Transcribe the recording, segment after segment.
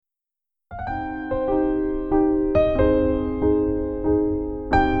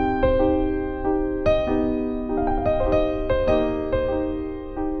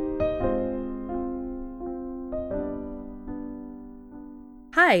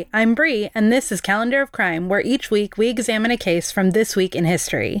Hi, I'm Bree, and this is Calendar of Crime, where each week we examine a case from this week in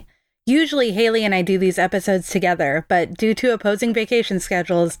history. Usually Haley and I do these episodes together, but due to opposing vacation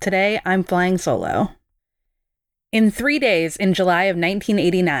schedules, today I'm flying solo. In 3 days in July of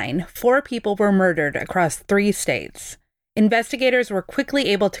 1989, 4 people were murdered across 3 states. Investigators were quickly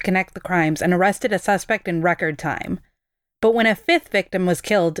able to connect the crimes and arrested a suspect in record time. But when a 5th victim was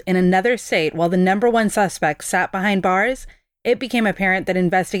killed in another state while the number 1 suspect sat behind bars, it became apparent that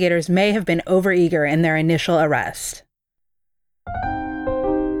investigators may have been overeager in their initial arrest.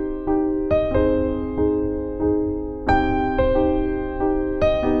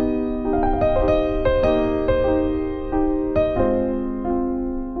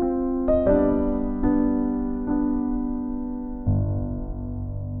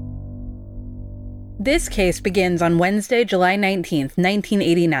 This case begins on Wednesday, July 19th,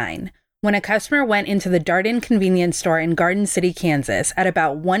 1989, when a customer went into the Darden convenience store in Garden City, Kansas at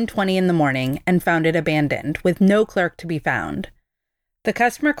about 1:20 in the morning and found it abandoned, with no clerk to be found. The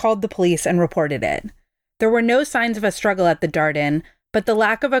customer called the police and reported it. There were no signs of a struggle at the Darden, but the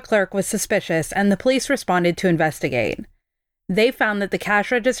lack of a clerk was suspicious and the police responded to investigate. They found that the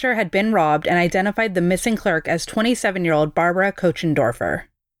cash register had been robbed and identified the missing clerk as 27-year-old Barbara Kochendorfer.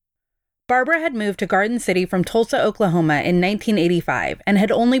 Barbara had moved to Garden City from Tulsa, Oklahoma in 1985 and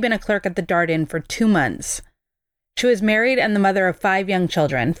had only been a clerk at the Darden for 2 months. She was married and the mother of 5 young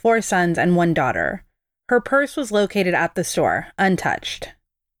children, 4 sons and 1 daughter. Her purse was located at the store, untouched.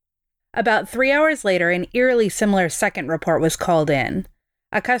 About 3 hours later, an eerily similar second report was called in.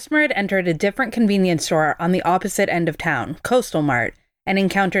 A customer had entered a different convenience store on the opposite end of town, Coastal Mart, and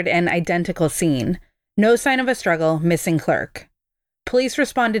encountered an identical scene. No sign of a struggle, missing clerk. Police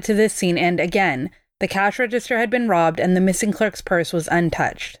responded to this scene and, again, the cash register had been robbed and the missing clerk's purse was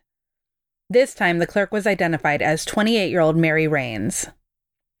untouched. This time, the clerk was identified as 28-year-old Mary Raines.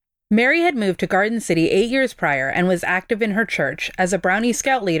 Mary had moved to Garden City 8 years prior and was active in her church as a Brownie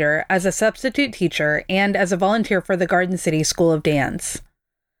Scout leader, as a substitute teacher, and as a volunteer for the Garden City School of Dance.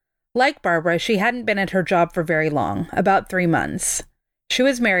 Like Barbara, she hadn't been at her job for very long, about 3 months. She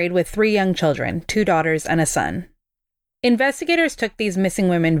was married with 3 young children, 2 daughters and a son. Investigators took these missing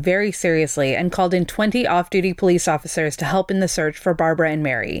women very seriously and called in 20 off-duty police officers to help in the search for Barbara and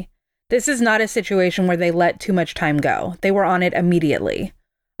Mary. This is not a situation where they let too much time go. They were on it immediately.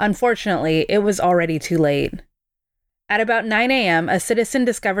 Unfortunately, it was already too late. At about 9 a.m., a citizen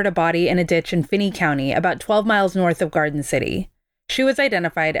discovered a body in a ditch in Finney County, about 12 miles north of Garden City. She was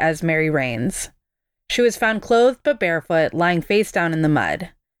identified as Mary Raines. She was found clothed but barefoot, lying face down in the mud.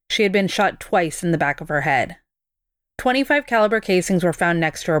 She had been shot twice in the back of her head. 25 caliber casings were found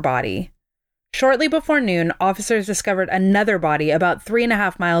next to her body. Shortly before noon, officers discovered another body about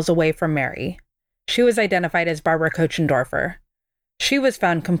 3.5 miles away from Mary. She was identified as Barbara Kochendorfer. She was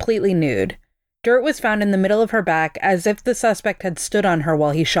found completely nude. Dirt was found in the middle of her back as if the suspect had stood on her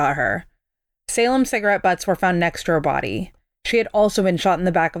while he shot her. Salem cigarette butts were found next to her body. She had also been shot in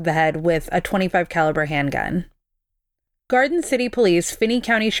the back of the head with a 25 caliber handgun. Garden City Police, Finney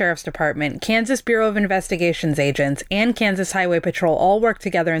County Sheriff's Department, Kansas Bureau of Investigations agents, and Kansas Highway Patrol all worked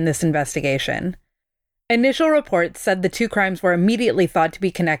together in this investigation. Initial reports said the 2 crimes were immediately thought to be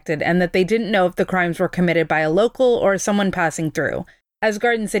connected and that they didn't know if the crimes were committed by a local or someone passing through, as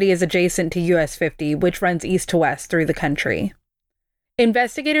Garden City is adjacent to US 50, which runs east to west through the country.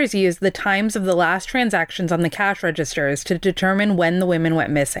 Investigators used the times of the last transactions on the cash registers to determine when the women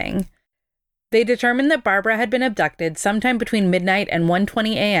went missing. They determined that Barbara had been abducted sometime between midnight and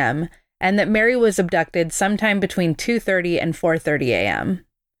 1:20 a.m., and that Mary was abducted sometime between 2:30 and 4:30 a.m.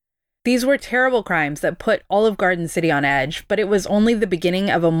 These were terrible crimes that put all of Garden City on edge, but it was only the beginning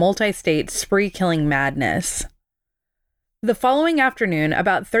of a multi-state spree-killing madness. The following afternoon,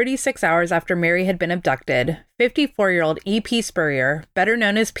 about 36 hours after Mary had been abducted, 54-year-old E.P. Spurrier, better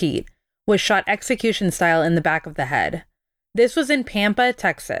known as Pete, was shot execution-style in the back of the head. This was in Pampa,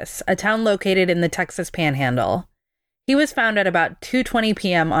 Texas, a town located in the Texas Panhandle. He was found at about 2:20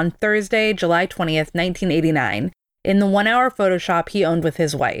 p.m. on Thursday, July 20th, 1989, in the 1-hour photo shop he owned with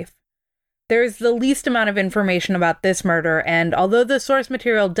his wife. There is the least amount of information about this murder, and although the source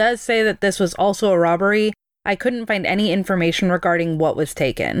material does say that this was also a robbery, I couldn't find any information regarding what was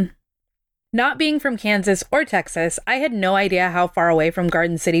taken. Not being from Kansas or Texas, I had no idea how far away from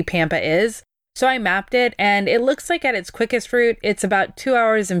Garden City Pampa is, so I mapped it, and it looks like at its quickest route, it's about 2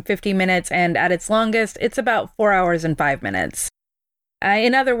 hours and 50 minutes, and at its longest, it's about 4 hours and 5 minutes.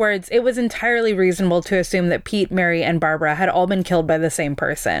 In other words, it was entirely reasonable to assume that Pete, Mary, and Barbara had all been killed by the same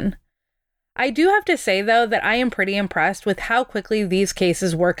person. I do have to say, though, that I am pretty impressed with how quickly these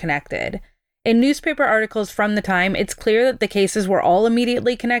cases were connected. In newspaper articles from the time, it's clear that the cases were all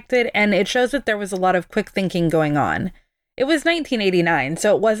immediately connected, and it shows that there was a lot of quick thinking going on. It was 1989,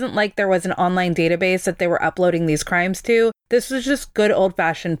 so it wasn't like there was an online database that they were uploading these crimes to. This was just good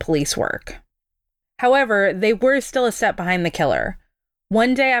old-fashioned police work. However, they were still a step behind the killer.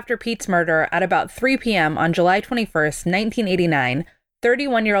 One day after Pete's murder, at about 3 p.m. on July 21st, 1989,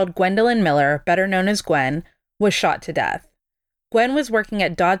 31-year-old Gwendolyn Miller, better known as Gwen, was shot to death. Gwen was working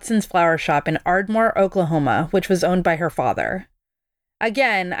at Dodson's Flower Shop in Ardmore, Oklahoma, which was owned by her father.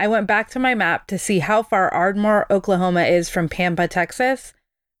 Again, I went back to my map to see how far Ardmore, Oklahoma is from Pampa, Texas.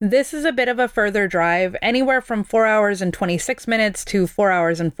 This is a bit of a further drive, anywhere from 4 hours and 26 minutes to 4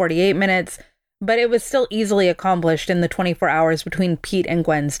 hours and 48 minutes, but it was still easily accomplished in the 24 hours between Pete and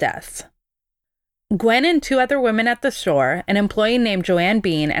Gwen's deaths. Gwen and 2 other women at the store, an employee named Joanne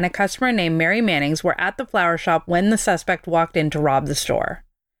Bean and a customer named Mary Mannings, were at the flower shop when the suspect walked in to rob the store.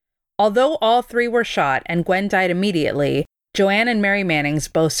 Although all 3 were shot and Gwen died immediately, Joanne and Mary Mannings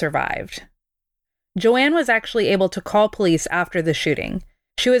both survived. Joanne was actually able to call police after the shooting.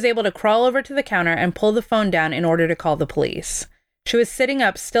 She was able to crawl over to the counter and pull the phone down in order to call the police. She was sitting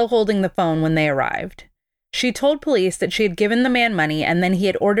up, still holding the phone when they arrived. She told police that she had given the man money and then he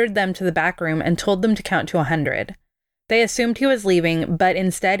had ordered them to the back room and told them to count to 100. They assumed he was leaving, but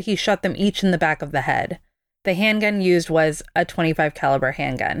instead he shot them each in the back of the head. The handgun used was a .25 caliber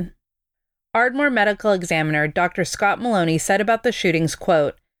handgun. Ardmore medical examiner Dr. Scott Maloney said about the shootings,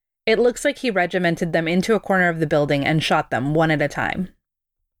 quote, "It looks like he regimented them into a corner of the building and shot them one at a time."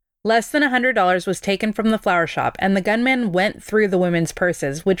 Less than $100 was taken from the flower shop, and the gunman went through the women's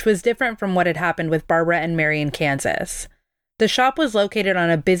purses, which was different from what had happened with Barbara and Mary in Kansas. The shop was located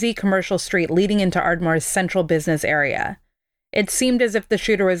on a busy commercial street leading into Ardmore's central business area. It seemed as if the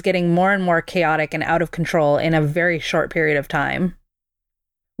shooter was getting more and more chaotic and out of control in a very short period of time.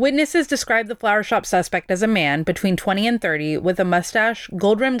 Witnesses described the flower shop suspect as a man between 20 and 30 with a mustache,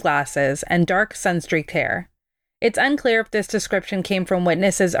 gold-rimmed glasses, and dark sun-streaked hair. It's unclear if this description came from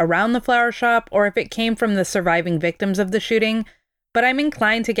witnesses around the flower shop or if it came from the surviving victims of the shooting, but I'm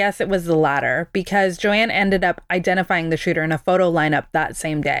inclined to guess it was the latter because Joanne ended up identifying the shooter in a photo lineup that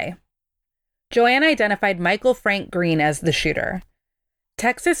same day. Joanne identified Michael Frank Green as the shooter.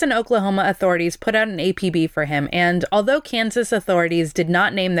 Texas and Oklahoma authorities put out an APB for him, and although Kansas authorities did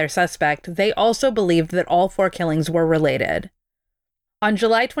not name their suspect, they also believed that all 4 killings were related. On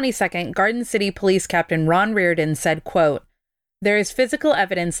July 22nd, Garden City Police Captain Ron Reardon said, quote, "There is physical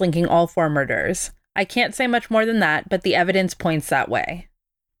evidence linking all 4 murders. I can't say much more than that, but the evidence points that way."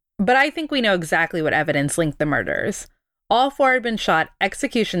 But I think we know exactly what evidence linked the murders. All 4 had been shot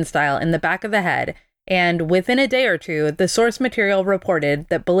execution style in the back of the head, and within a day or two, the source material reported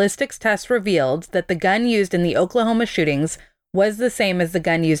that ballistics tests revealed that the gun used in the Oklahoma shootings was the same as the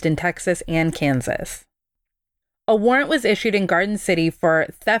gun used in Texas and Kansas. A warrant was issued in Garden City for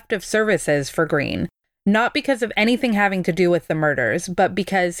theft of services for Green, not because of anything having to do with the murders, but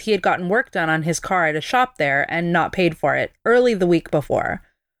because he had gotten work done on his car at a shop there and not paid for it early the week before,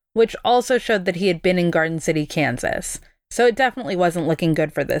 which also showed that he had been in Garden City, Kansas, so it definitely wasn't looking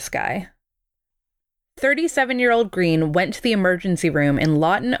good for this guy. 37-year-old Green went to the emergency room in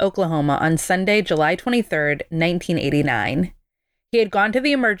Lawton, Oklahoma on Sunday, July 23rd, 1989. He had gone to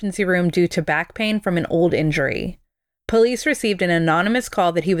the emergency room due to back pain from an old injury. Police received an anonymous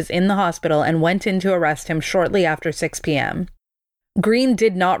call that he was in the hospital and went in to arrest him shortly after 6 p.m. Green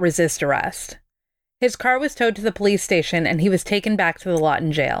did not resist arrest. His car was towed to the police station and he was taken back to the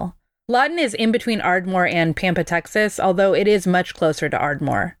Lawton jail. Lawton is in between Ardmore and Pampa, Texas, although it is much closer to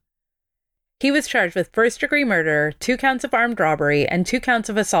Ardmore. He was charged with first-degree murder, 2 counts of armed robbery, and 2 counts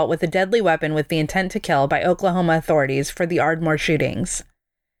of assault with a deadly weapon with the intent to kill by Oklahoma authorities for the Ardmore shootings.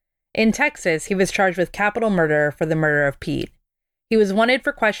 In Texas, he was charged with capital murder for the murder of Pete. He was wanted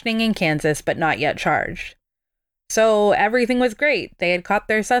for questioning in Kansas, but not yet charged. So everything was great. They had caught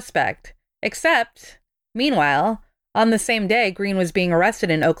their suspect. Except, meanwhile, on the same day Green was being arrested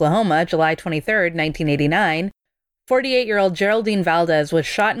in Oklahoma, July 23rd, 1989, 48-year-old Geraldine Valdez was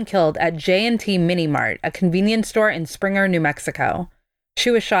shot and killed at J&T Mini Mart, a convenience store in Springer, New Mexico.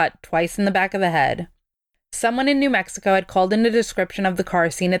 She was shot twice in the back of the head. Someone in New Mexico had called in a description of the car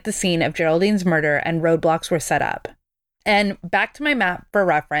seen at the scene of Geraldine's murder, and roadblocks were set up. And back to my map for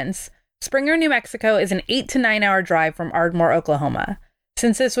reference, Springer, New Mexico is an 8 to 9 hour drive from Ardmore, Oklahoma.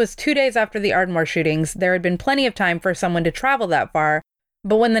 Since this was 2 days after the Ardmore shootings, there had been plenty of time for someone to travel that far,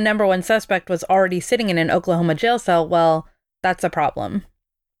 but when the number 1 suspect was already sitting in an Oklahoma jail cell, well, that's a problem.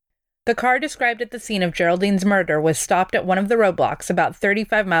 The car described at the scene of Geraldine's murder was stopped at one of the roadblocks about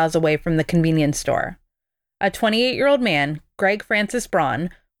 35 miles away from the convenience store. A 28-year-old man, Greg Francis Braun,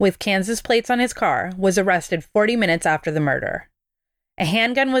 with Kansas plates on his car, was arrested 40 minutes after the murder. A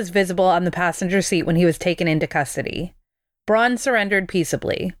handgun was visible on the passenger seat when he was taken into custody. Braun surrendered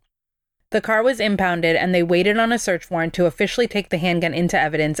peaceably. The car was impounded, and they waited on a search warrant to officially take the handgun into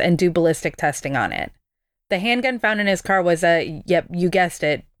evidence and do ballistic testing on it. The handgun found in his car was a, yep, you guessed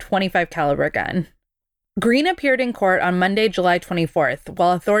it, .25 caliber gun. Green appeared in court on Monday, July 24th,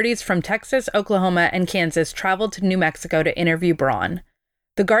 while authorities from Texas, Oklahoma, and Kansas traveled to New Mexico to interview Braun.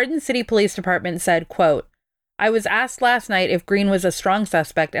 The Garden City Police Department said, quote, "I was asked last night if Green was a strong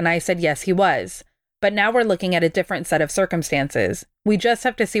suspect, and I said yes, he was. But now we're looking at a different set of circumstances. We just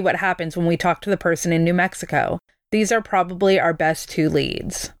have to see what happens when we talk to the person in New Mexico. These are probably our best two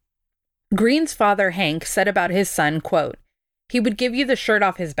leads." Green's father, Hank, said about his son, quote, "He would give you the shirt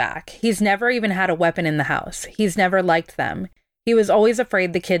off his back. He's never even had a weapon in the house. He's never liked them. He was always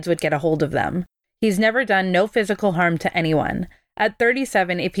afraid the kids would get a hold of them. He's never done no physical harm to anyone. At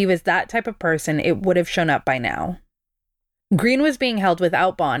 37, if he was that type of person, it would have shown up by now." Green was being held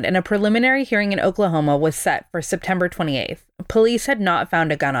without bond, and a preliminary hearing in Oklahoma was set for September 28th. Police had not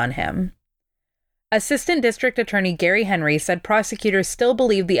found a gun on him. Assistant District Attorney Gary Henry said prosecutors still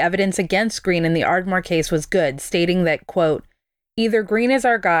believe the evidence against Green in the Ardmore case was good, stating that, quote, "Either Green is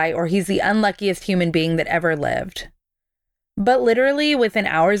our guy or he's the unluckiest human being that ever lived." But literally within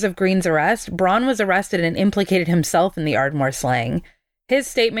hours of Green's arrest, Braun was arrested and implicated himself in the Ardmore slaying. His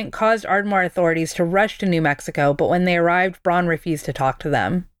statement caused Ardmore authorities to rush to New Mexico, but when they arrived, Braun refused to talk to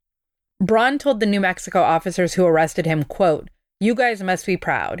them. Braun told the New Mexico officers who arrested him, quote, "You guys must be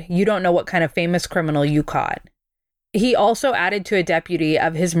proud. You don't know what kind of famous criminal you caught." He also added to a deputy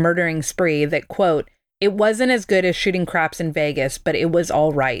of his murdering spree that, quote, "It wasn't as good as shooting craps in Vegas, but it was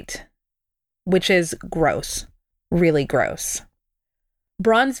all right." Which is gross. Really gross.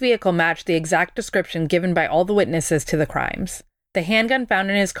 Braun's vehicle matched the exact description given by all the witnesses to the crimes. The handgun found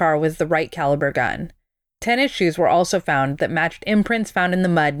in his car was the right caliber gun. Tennis shoes were also found that matched imprints found in the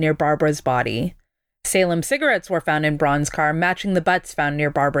mud near Barbara's body. Salem cigarettes were found in Braun's car, matching the butts found near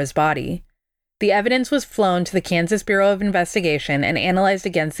Barbara's body. The evidence was flown to the Kansas Bureau of Investigation and analyzed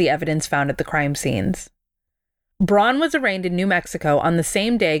against the evidence found at the crime scenes. Braun was arraigned in New Mexico on the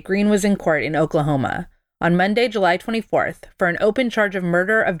same day Green was in court in Oklahoma, on Monday, July 24th, for an open charge of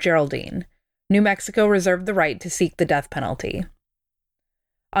murder of Geraldine. New Mexico reserved the right to seek the death penalty.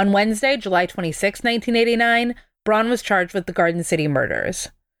 On Wednesday, July 26, 1989, Braun was charged with the Garden City murders.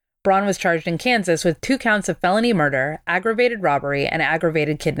 Braun was charged in Kansas with 2 counts of felony murder, aggravated robbery, and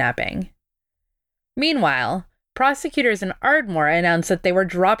aggravated kidnapping. Meanwhile, prosecutors in Ardmore announced that they were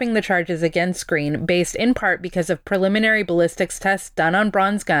dropping the charges against Green based in part because of preliminary ballistics tests done on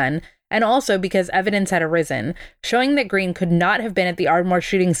Braun's gun, and also because evidence had arisen, showing that Green could not have been at the Ardmore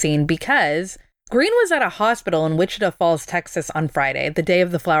shooting scene because Green was at a hospital in Wichita Falls, Texas on Friday, the day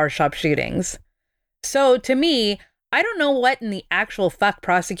of the flower shop shootings. So, to me, I don't know what in the actual fuck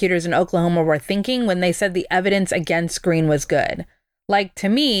prosecutors in Oklahoma were thinking when they said the evidence against Green was good. Like, to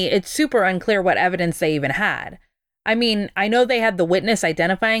me, it's super unclear what evidence they even had. I mean, I know they had the witness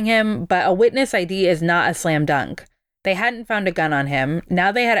identifying him, but a witness ID is not a slam dunk. They hadn't found a gun on him.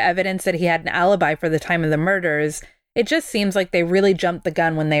 Now they had evidence that he had an alibi for the time of the murders. It just seems like they really jumped the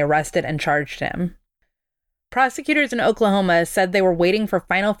gun when they arrested and charged him. Prosecutors in Oklahoma said they were waiting for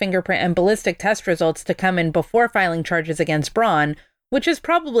final fingerprint and ballistic test results to come in before filing charges against Braun, which is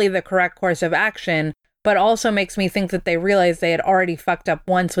probably the correct course of action, but also makes me think that they realized they had already fucked up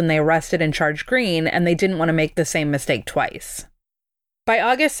once when they arrested and charged Green, and they didn't want to make the same mistake twice. By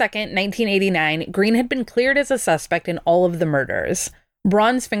August 2nd, 1989, Green had been cleared as a suspect in all of the murders.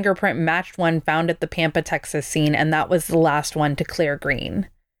 Braun's fingerprint matched one found at the Pampa, Texas scene, and that was the last one to clear Green.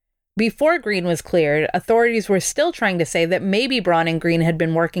 Before Green was cleared, authorities were still trying to say that maybe Braun and Green had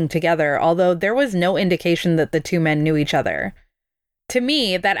been working together, although there was no indication that the two men knew each other. To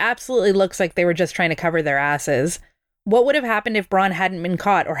me, that absolutely looks like they were just trying to cover their asses. What would have happened if Braun hadn't been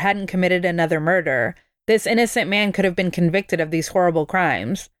caught or hadn't committed another murder? This innocent man could have been convicted of these horrible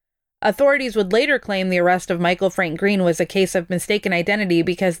crimes. Authorities would later claim the arrest of Michael Frank Green was a case of mistaken identity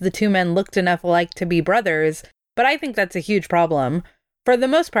because the two men looked enough alike to be brothers, but I think that's a huge problem. For the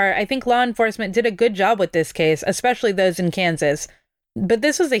most part, I think law enforcement did a good job with this case, especially those in Kansas. But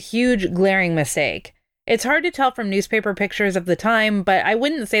this was a huge, glaring mistake. It's hard to tell from newspaper pictures of the time, but I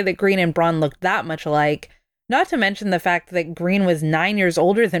wouldn't say that Green and Braun looked that much alike. Not to mention the fact that Green was 9 years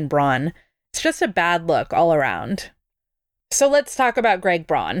older than Braun. It's just a bad look all around. So let's talk about Greg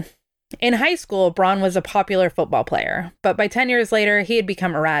Braun. In high school, Braun was a popular football player, but by 10 years later, he had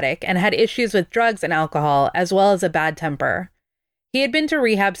become erratic and had issues with drugs and alcohol, as well as a bad temper. He had been to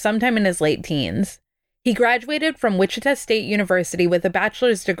rehab sometime in his late teens. He graduated from Wichita State University with a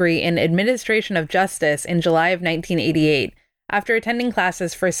bachelor's degree in Administration of Justice in July of 1988, after attending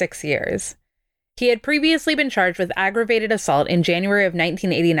classes for 6 years. He had previously been charged with aggravated assault in January of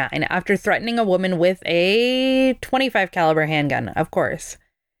 1989 after threatening a woman with a .25 caliber handgun, of course.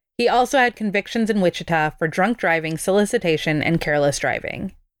 He also had convictions in Wichita for drunk driving, solicitation, and careless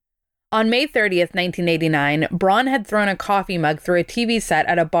driving. On May 30th, 1989, Braun had thrown a coffee mug through a TV set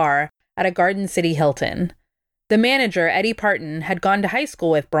at a bar at a Garden City Hilton. The manager, Eddie Parton, had gone to high school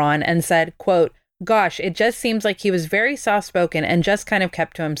with Braun and said, quote, "Gosh, it just seems like he was very soft-spoken and just kind of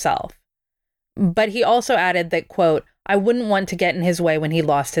kept to himself." But he also added that, quote, "I wouldn't want to get in his way when he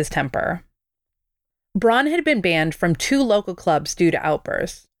lost his temper." Braun had been banned from 2 local clubs due to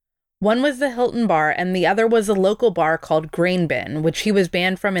outbursts. One was the Hilton Bar, and the other was a local bar called Grain Bin, which he was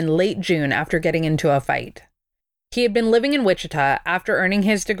banned from in late June after getting into a fight. He had been living in Wichita after earning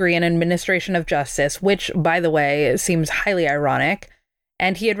his degree in Administration of Justice, which, by the way, seems highly ironic,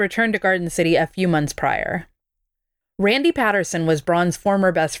 and he had returned to Garden City a few months prior. Randy Patterson was Braun's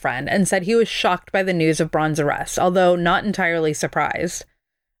former best friend and said he was shocked by the news of Braun's arrest, although not entirely surprised,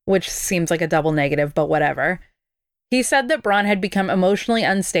 which seems like a double negative, but whatever. He said that Braun had become emotionally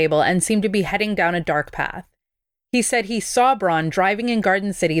unstable and seemed to be heading down a dark path. He said he saw Braun driving in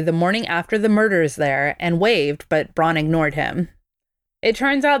Garden City the morning after the murders there and waved, but Braun ignored him. It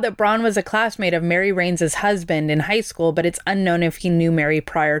turns out that Braun was a classmate of Mary Raines' husband in high school, but it's unknown if he knew Mary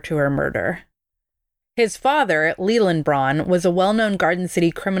prior to her murder. His father, Leland Braun, was a well-known Garden City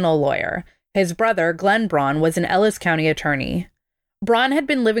criminal lawyer. His brother, Glenn Braun, was an Ellis County attorney. Braun had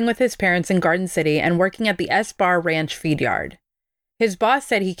been living with his parents in Garden City and working at the S-Bar Ranch feed yard. His boss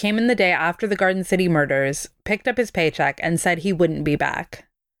said he came in the day after the Garden City murders, picked up his paycheck, and said he wouldn't be back.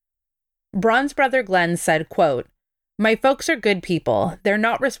 Braun's brother Glenn said, quote, "My folks are good people. They're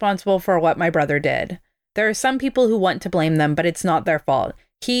not responsible for what my brother did. There are some people who want to blame them, but it's not their fault.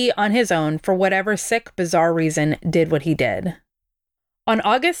 He, on his own, for whatever sick, bizarre reason, did what he did." On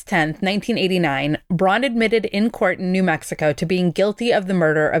August 10, 1989, Braun admitted in court in New Mexico to being guilty of the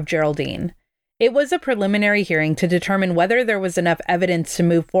murder of Geraldine. It was a preliminary hearing to determine whether there was enough evidence to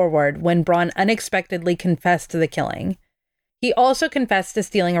move forward when Braun unexpectedly confessed to the killing. He also confessed to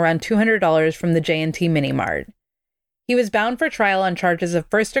stealing around $200 from the J&T Mini Mart. He was bound for trial on charges of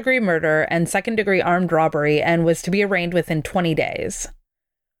first-degree murder and second-degree armed robbery and was to be arraigned within 20 days.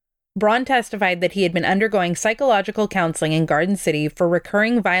 Braun testified that he had been undergoing psychological counseling in Garden City for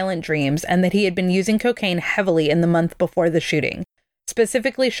recurring violent dreams and that he had been using cocaine heavily in the month before the shooting,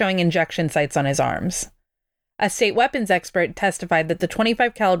 specifically showing injection sites on his arms. A state weapons expert testified that the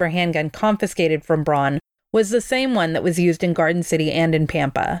 .25 caliber handgun confiscated from Braun was the same one that was used in Garden City and in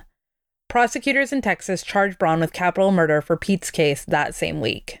Pampa. Prosecutors in Texas charged Braun with capital murder for Pete's case that same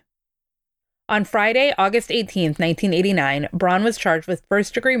week. On Friday, August 18, 1989, Braun was charged with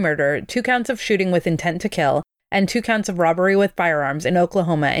first-degree murder, 2 counts of shooting with intent to kill, and 2 counts of robbery with firearms in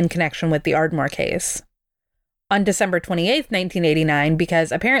Oklahoma in connection with the Ardmore case. On December 28, 1989,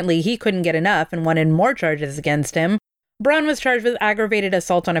 because apparently he couldn't get enough and wanted more charges against him, Braun was charged with aggravated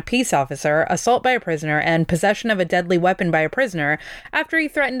assault on a peace officer, assault by a prisoner, and possession of a deadly weapon by a prisoner after he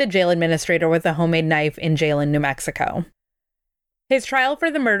threatened a jail administrator with a homemade knife in jail in New Mexico. His trial for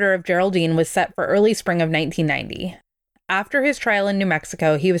the murder of Geraldine was set for early spring of 1990. After his trial in New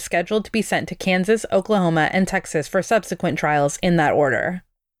Mexico, he was scheduled to be sent to Kansas, Oklahoma, and Texas for subsequent trials in that order.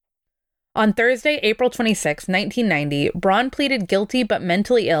 On Thursday, April 26, 1990, Braun pleaded guilty but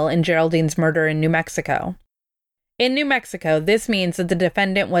mentally ill in Geraldine's murder in New Mexico. In New Mexico, this means that the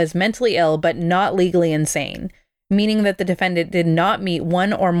defendant was mentally ill but not legally insane, meaning that the defendant did not meet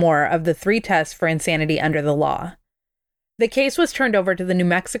one or more of the 3 tests for insanity under the law. The case was turned over to the New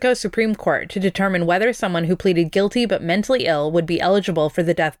Mexico Supreme Court to determine whether someone who pleaded guilty but mentally ill would be eligible for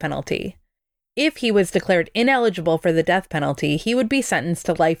the death penalty. If he was declared ineligible for the death penalty, he would be sentenced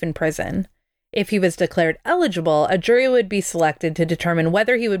to life in prison. If he was declared eligible, a jury would be selected to determine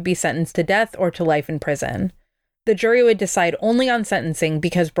whether he would be sentenced to death or to life in prison. The jury would decide only on sentencing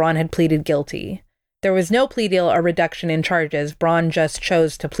because Braun had pleaded guilty. There was no plea deal or reduction in charges. Braun just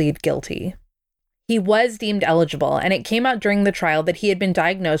chose to plead guilty. He was deemed eligible, and it came out during the trial that he had been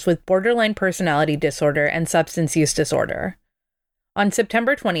diagnosed with borderline personality disorder and substance use disorder. On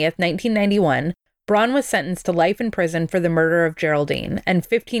September 20th, 1991, Braun was sentenced to life in prison for the murder of Geraldine and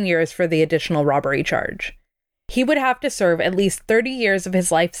 15 years for the additional robbery charge. He would have to serve at least 30 years of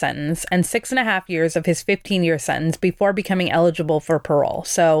his life sentence and 6.5 years of his 15-year sentence before becoming eligible for parole,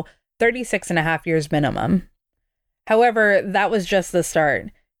 so 36.5 years minimum. However, that was just the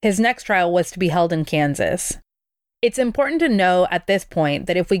start. His next trial was to be held in Kansas. It's important to know at this point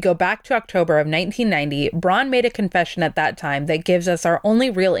that if we go back to October of 1990, Braun made a confession at that time that gives us our only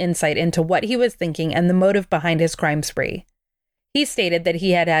real insight into what he was thinking and the motive behind his crime spree. He stated that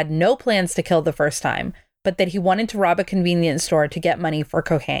he had had no plans to kill the first time, but that he wanted to rob a convenience store to get money for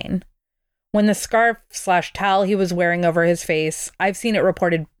cocaine. When the scarf/towel he was wearing over his face, I've seen it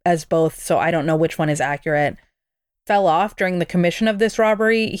reported as both, so I don't know which one is accurate, fell off during the commission of this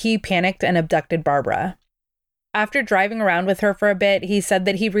robbery, he panicked and abducted Barbara. After driving around with her for a bit, he said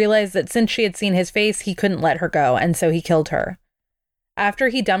that he realized that since she had seen his face, he couldn't let her go, and so he killed her. After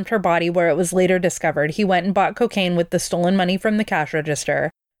he dumped her body where it was later discovered, he went and bought cocaine with the stolen money from the cash register,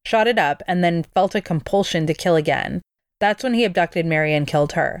 shot it up, and then felt a compulsion to kill again. That's when he abducted Mary and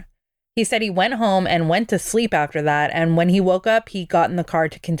killed her. He said he went home and went to sleep after that, and when he woke up, he got in the car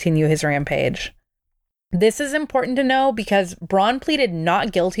to continue his rampage. This is important to know because Braun pleaded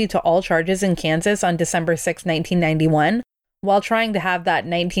not guilty to all charges in Kansas on December 6, 1991, while trying to have that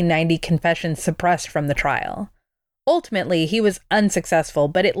 1990 confession suppressed from the trial. Ultimately, he was unsuccessful,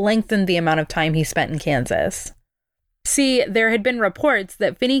 but it lengthened the amount of time he spent in Kansas. See, there had been reports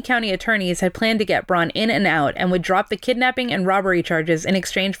that Finney County attorneys had planned to get Braun in and out and would drop the kidnapping and robbery charges in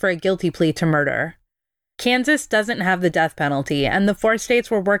exchange for a guilty plea to murder. Kansas doesn't have the death penalty, and the 4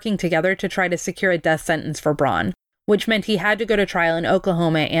 states were working together to try to secure a death sentence for Braun, which meant he had to go to trial in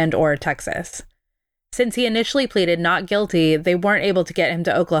Oklahoma and/or Texas. Since he initially pleaded not guilty, they weren't able to get him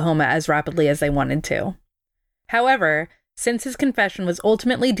to Oklahoma as rapidly as they wanted to. However, since his confession was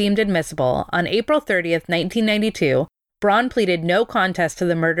ultimately deemed admissible, on April 30th, 1992, Braun pleaded no contest to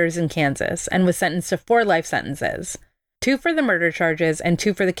the murders in Kansas and was sentenced to 4 life sentences, 2 for the murder charges and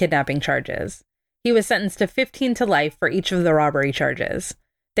 2 for the kidnapping charges. He was sentenced to 15 to life for each of the robbery charges.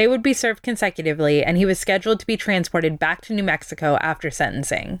 They would be served consecutively, and he was scheduled to be transported back to New Mexico after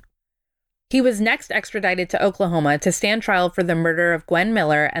sentencing. He was next extradited to Oklahoma to stand trial for the murder of Gwen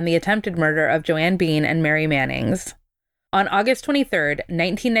Miller and the attempted murder of Joanne Bean and Mary Mannings. On August 23,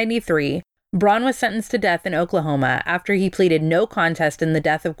 1993, Braun was sentenced to death in Oklahoma after he pleaded no contest in the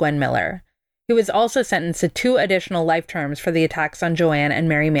death of Gwen Miller. He was also sentenced to 2 additional life terms for the attacks on Joanne and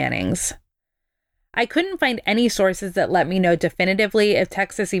Mary Mannings. I couldn't find any sources that let me know definitively if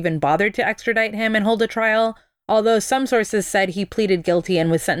Texas even bothered to extradite him and hold a trial, although some sources said he pleaded guilty and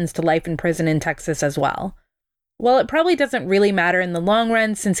was sentenced to life in prison in Texas as well. While it probably doesn't really matter in the long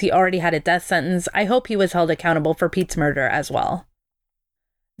run since he already had a death sentence, I hope he was held accountable for Pete's murder as well.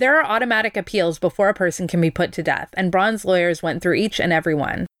 There are automatic appeals before a person can be put to death, and Braun's lawyers went through each and every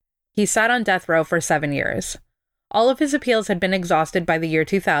one. He sat on death row for 7 years. All of his appeals had been exhausted by the year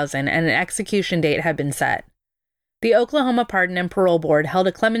 2000, and an execution date had been set. The Oklahoma Pardon and Parole Board held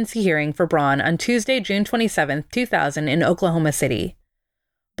a clemency hearing for Braun on Tuesday, June 27, 2000 in Oklahoma City.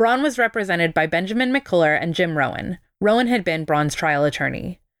 Braun was represented by Benjamin McCuller and Jim Rowan. Rowan had been Braun's trial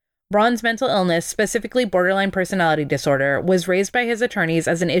attorney. Braun's mental illness, specifically borderline personality disorder, was raised by his attorneys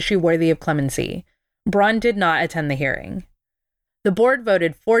as an issue worthy of clemency. Braun did not attend the hearing. The board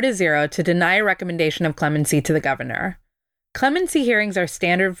voted 4-0 to deny a recommendation of clemency to the governor. Clemency hearings are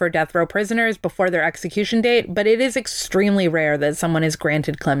standard for death row prisoners before their execution date, but it is extremely rare that someone is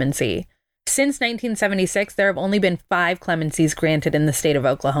granted clemency. Since 1976, there have only been 5 clemencies granted in the state of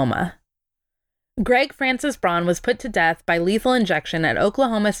Oklahoma. Greg Francis Braun was put to death by lethal injection at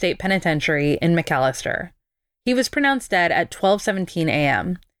Oklahoma State Penitentiary in McAlester. He was pronounced dead at 12:17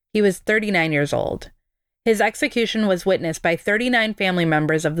 a.m. He was 39 years old. His execution was witnessed by 39 family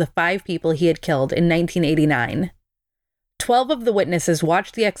members of the 5 people he had killed in 1989. 12 of the witnesses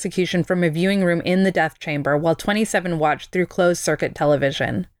watched the execution from a viewing room in the death chamber, while 27 watched through closed-circuit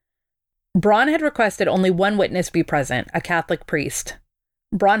television. Braun had requested only one witness be present, a Catholic priest.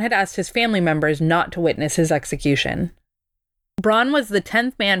 Braun had asked his family members not to witness his execution. Braun was the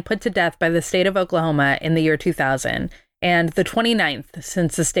 10th man put to death by the state of Oklahoma in the year 2000, and the 29th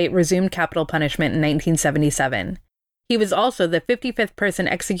since the state resumed capital punishment in 1977. He was also the 55th person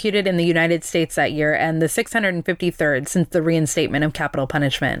executed in the United States that year and the 653rd since the reinstatement of capital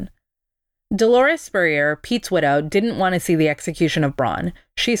punishment. Dolores Spurrier, Pete's widow, didn't want to see the execution of Braun.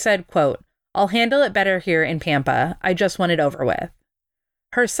 She said, quote, "I'll handle it better here in Pampa. I just want it over with."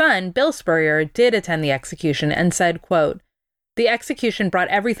 Her son, Bill Spurrier, did attend the execution and said, quote, "The execution brought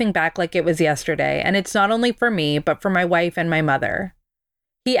everything back like it was yesterday, and it's not only for me, but for my wife and my mother."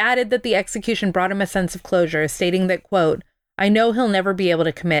 He added that the execution brought him a sense of closure, stating that, quote, "I know he'll never be able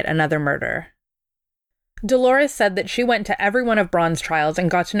to commit another murder." Dolores said that she went to every one of Braun's trials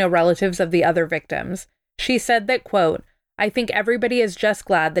and got to know relatives of the other victims. She said that, quote, "I think everybody is just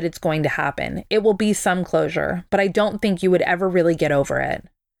glad that it's going to happen. It will be some closure, but I don't think you would ever really get over it."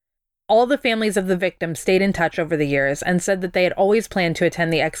 All the families of the victims stayed in touch over the years and said that they had always planned to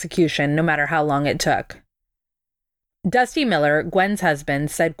attend the execution no matter how long it took. Dusty Miller, Gwen's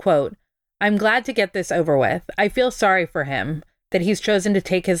husband, said, quote, "I'm glad to get this over with. I feel sorry for him that he's chosen to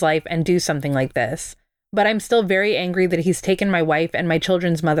take his life and do something like this. But I'm still very angry that he's taken my wife and my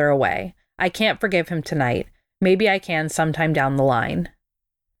children's mother away. I can't forgive him tonight. Maybe I can sometime down the line."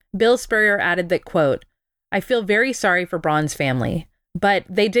 Bill Spurrier added that, quote, "I feel very sorry for Braun's family, but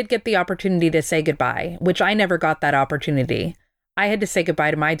they did get the opportunity to say goodbye, which I never got that opportunity. I had to say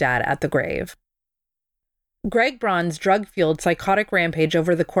goodbye to my dad at the grave." Greg Braun's drug-fueled psychotic rampage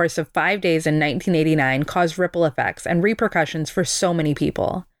over the course of 5 days in 1989 caused ripple effects and repercussions for so many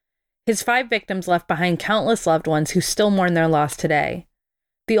people. His 5 victims left behind countless loved ones who still mourn their loss today.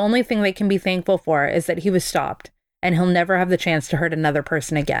 The only thing they can be thankful for is that he was stopped, and he'll never have the chance to hurt another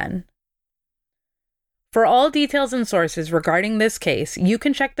person again. For all details and sources regarding this case, you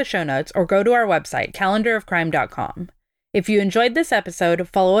can check the show notes or go to our website, calendarofcrime.com. If you enjoyed this episode,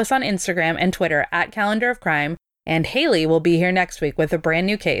 follow us on Instagram and Twitter @calendarofcrime, and Haley will be here next week with a brand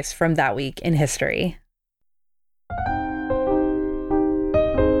new case from that week in history.